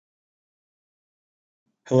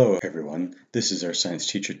Hello everyone, this is our science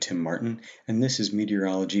teacher Tim Martin, and this is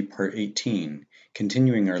Meteorology Part 18,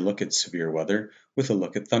 continuing our look at severe weather with a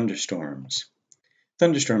look at thunderstorms.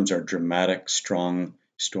 Thunderstorms are dramatic, strong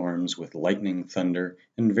storms with lightning, thunder,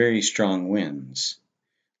 and very strong winds.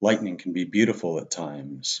 Lightning can be beautiful at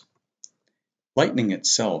times. Lightning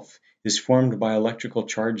itself is formed by electrical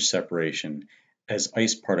charge separation as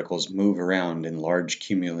ice particles move around in large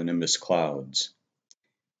cumulonimbus clouds.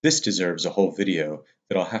 This deserves a whole video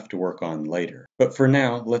that I'll have to work on later. But for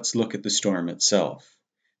now, let's look at the storm itself.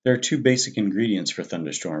 There are two basic ingredients for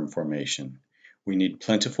thunderstorm formation. We need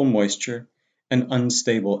plentiful moisture and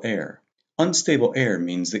unstable air. Unstable air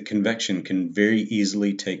means that convection can very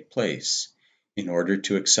easily take place. In order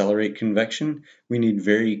to accelerate convection, we need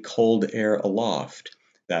very cold air aloft.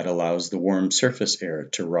 That allows the warm surface air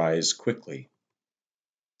to rise quickly.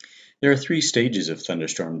 There are three stages of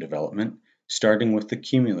thunderstorm development, starting with the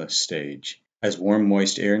cumulus stage. As warm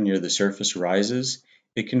moist air near the surface rises,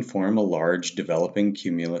 it can form a large developing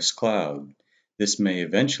cumulus cloud. This may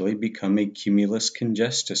eventually become a cumulus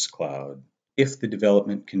congestus cloud. If the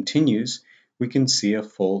development continues, we can see a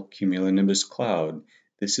full cumulonimbus cloud.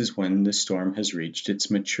 This is when the storm has reached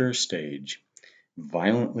its mature stage.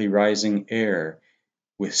 Violently rising air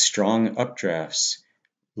with strong updrafts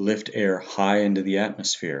lift air high into the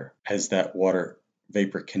atmosphere. As that water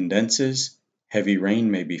vapor condenses, heavy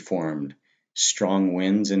rain may be formed. Strong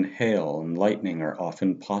winds and hail and lightning are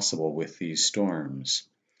often possible with these storms.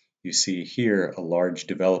 You see here a large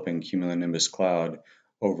developing cumulonimbus cloud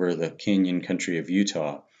over the canyon country of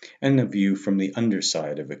Utah, and a view from the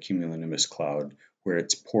underside of a cumulonimbus cloud where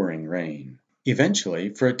it's pouring rain. Eventually,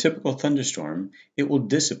 for a typical thunderstorm, it will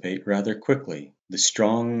dissipate rather quickly. The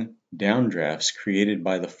strong downdrafts created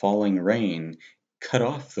by the falling rain cut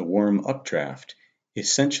off the warm updraft.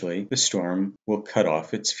 Essentially, the storm will cut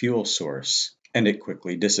off its fuel source, and it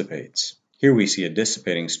quickly dissipates. Here we see a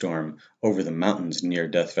dissipating storm over the mountains near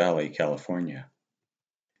Death Valley, California.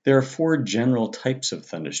 There are four general types of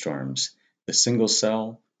thunderstorms: the single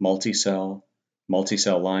cell, multicell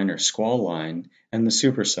line or squall line, and the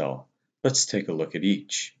supercell. Let's take a look at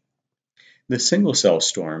each. The single cell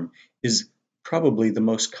storm is probably the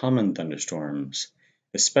most common thunderstorms,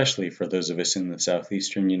 especially for those of us in the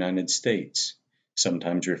southeastern United States.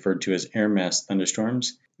 Sometimes referred to as air mass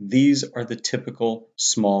thunderstorms, these are the typical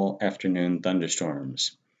small afternoon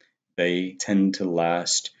thunderstorms. They tend to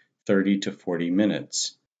last 30 to 40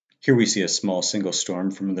 minutes. Here we see a small single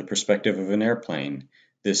storm from the perspective of an airplane.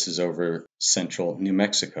 This is over central New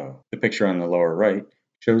Mexico. The picture on the lower right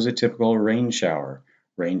shows a typical rain shower.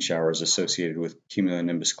 Rain showers associated with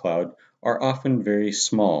cumulonimbus cloud are often very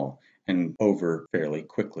small and over fairly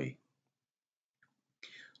quickly.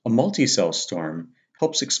 A multicell storm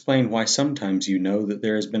helps explain why sometimes you know that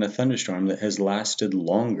there has been a thunderstorm that has lasted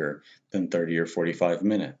longer than 30 or 45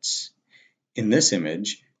 minutes. In this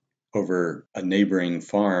image, over a neighboring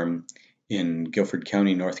farm in Guilford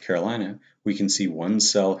County, North Carolina, we can see one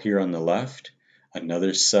cell here on the left,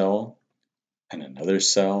 another cell, and another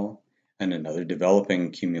cell, and another developing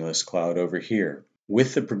cumulus cloud over here.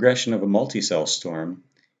 With the progression of a multicell storm,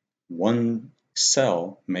 one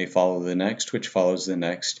cell may follow the next, which follows the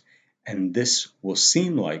next, and this will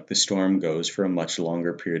seem like the storm goes for a much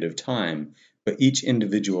longer period of time, but each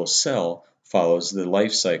individual cell follows the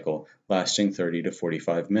life cycle lasting 30 to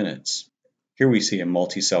 45 minutes. Here we see a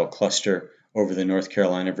multicell cluster over the North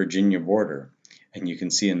Carolina-Virginia border, and you can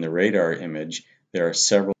see in the radar image there are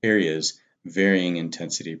several areas varying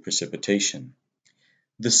intensity of precipitation.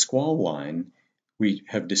 The squall line we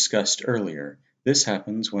have discussed earlier. This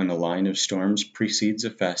happens when a line of storms precedes a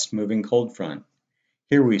fast-moving cold front.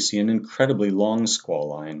 Here we see an incredibly long squall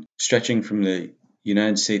line stretching from the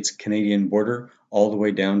United States-Canadian border all the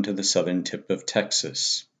way down to the southern tip of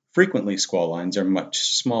Texas. Frequently, squall lines are much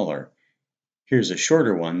smaller. Here's a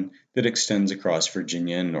shorter one that extends across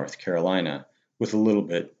Virginia and North Carolina, with a little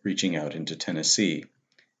bit reaching out into Tennessee.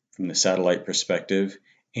 From the satellite perspective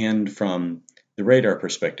and from the radar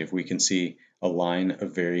perspective, we can see a line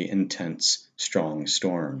of very intense, strong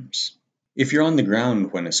storms. If you're on the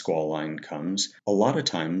ground when a squall line comes, a lot of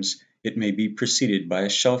times it may be preceded by a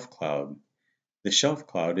shelf cloud. The shelf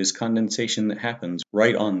cloud is condensation that happens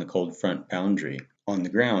right on the cold front boundary. On the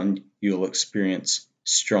ground, you'll experience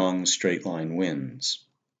strong straight line winds.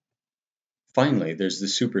 Finally, there's the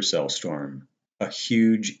supercell storm, a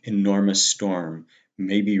huge, enormous storm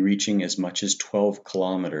maybe reaching as much as 12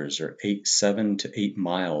 kilometers or 7 to 8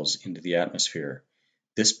 miles into the atmosphere.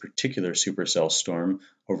 This particular supercell storm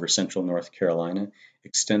over central North Carolina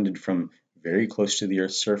extended from very close to the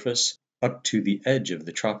Earth's surface up to the edge of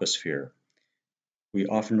the troposphere. We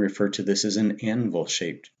often refer to this as an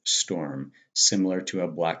anvil-shaped storm, similar to a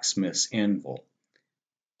blacksmith's anvil.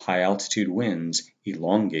 High-altitude winds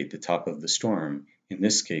elongate the top of the storm, in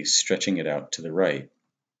this case stretching it out to the right.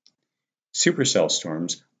 Supercell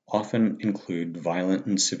storms often include violent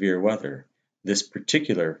and severe weather. This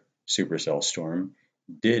particular supercell storm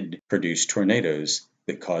did produce tornadoes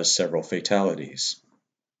that caused several fatalities.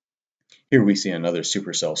 Here we see another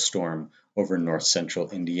supercell storm over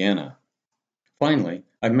north-central Indiana. Finally,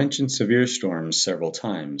 I've mentioned severe storms several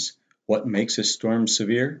times. What makes a storm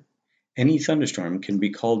severe? Any thunderstorm can be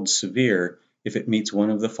called severe if it meets one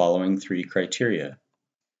of the following three criteria.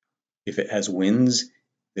 If it has winds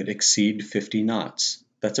that exceed 50 knots,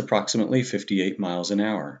 that's approximately 58 miles an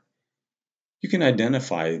hour. You can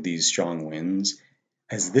identify these strong winds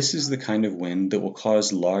as this is the kind of wind that will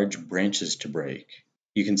cause large branches to break.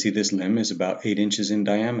 You can see this limb is about 8 inches in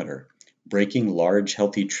diameter. Breaking large,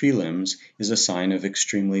 healthy tree limbs is a sign of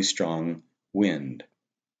extremely strong wind.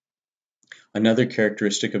 Another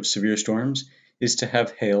characteristic of severe storms is to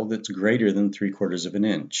have hail that's greater than 3/4 of an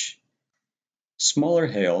inch. Smaller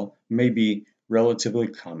hail may be relatively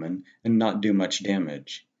common and not do much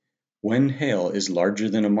damage. When hail is larger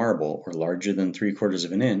than a marble or larger than 3/4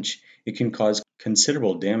 of an inch, it can cause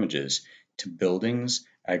considerable damages to buildings,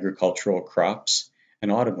 agricultural crops,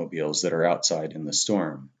 and automobiles that are outside in the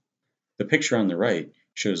storm. The picture on the right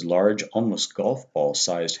shows large, almost golf ball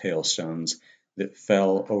sized hailstones that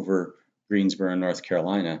fell over Greensboro, North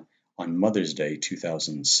Carolina on Mother's Day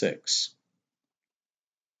 2006.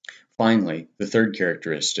 Finally, the third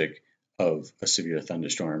characteristic of a severe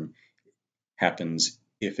thunderstorm happens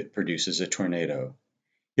if it produces a tornado.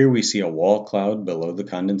 Here we see a wall cloud below the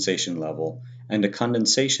condensation level and a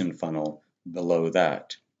condensation funnel below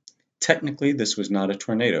that. Technically, this was not a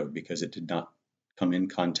tornado because it did not come in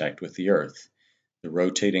contact with the earth. The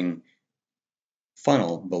rotating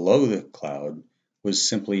funnel below the cloud was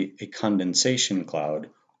simply a condensation cloud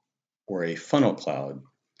or a funnel cloud.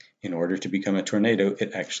 In order to become a tornado,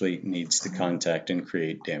 it actually needs to contact and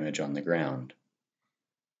create damage on the ground.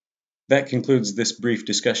 That concludes this brief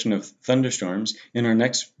discussion of thunderstorms. In our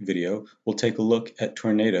next video, we'll take a look at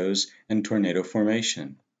tornadoes and tornado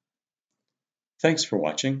formation. Thanks for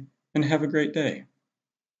watching, and have a great day.